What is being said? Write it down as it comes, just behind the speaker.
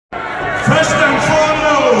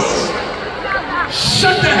foremost,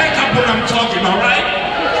 shut the heck up when I'm talking, all right?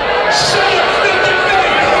 Shut your freaking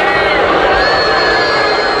face!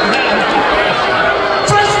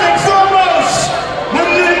 First and foremost, when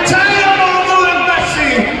the entire Mogul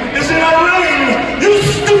embassy is in a ring, you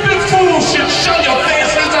stupid fools should shut your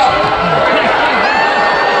faces up!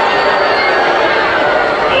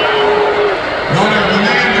 No, I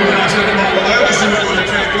believed you when I said the Mogul embassy was going to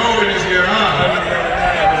take over this year, huh?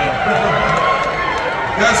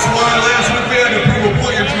 That's why last week we had to prove a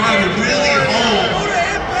point. You're driving really home.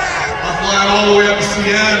 I'm flying all the way up to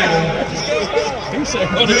Seattle.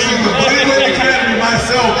 Visiting the Bleeding Academy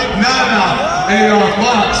myself, Nana, and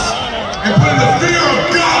Fox, and putting the fear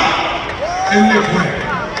of God in Nick Wayne.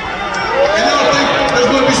 And y'all think there's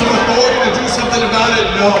going to be some authority to do something about it?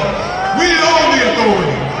 No. We own the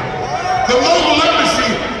authority. The Mogul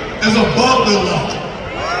embassy is above the law.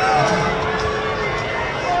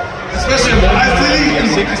 Especially in my city,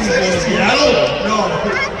 Seattle. No.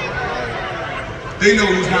 They know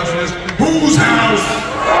whose house it is. Whose house?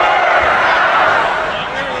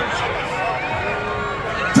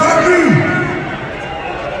 Darby!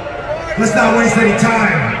 Let's not waste any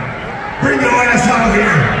time. Bring your ass out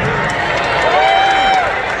here.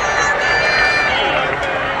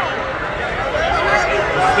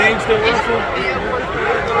 James the Russell.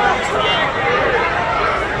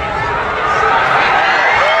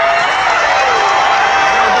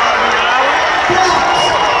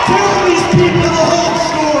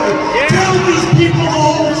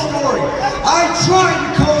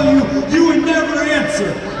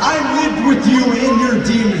 I lived with you and your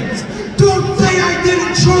demons. Don't say I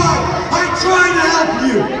didn't try. I tried to help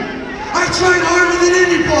you. I tried harder than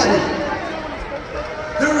anybody.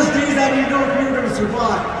 There was days I didn't know if you were going to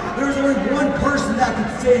survive. There was only one person that could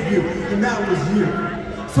save you, and that was you.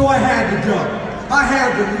 So I had to go. I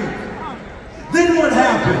had to leave. Then what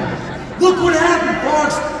happened? Look what happened,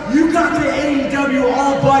 Fox. You got to AEW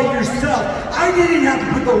all by yourself. I didn't have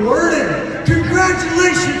to put the word in.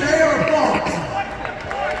 Congratulations, AR Fox.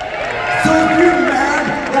 So if you're mad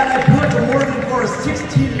that I put the word in for a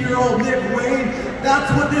 16-year-old Nick Wayne,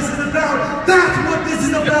 that's what this is about. That's what this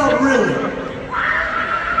is about, really.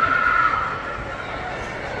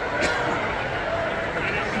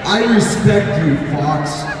 I respect you,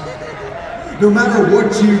 Fox. No matter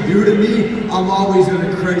what you do to me, I'm always going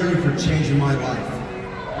to credit you for changing my life.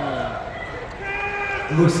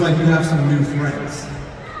 It looks like you have some new friends.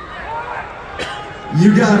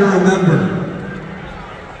 You gotta remember,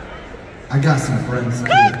 I got some friends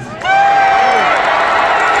too.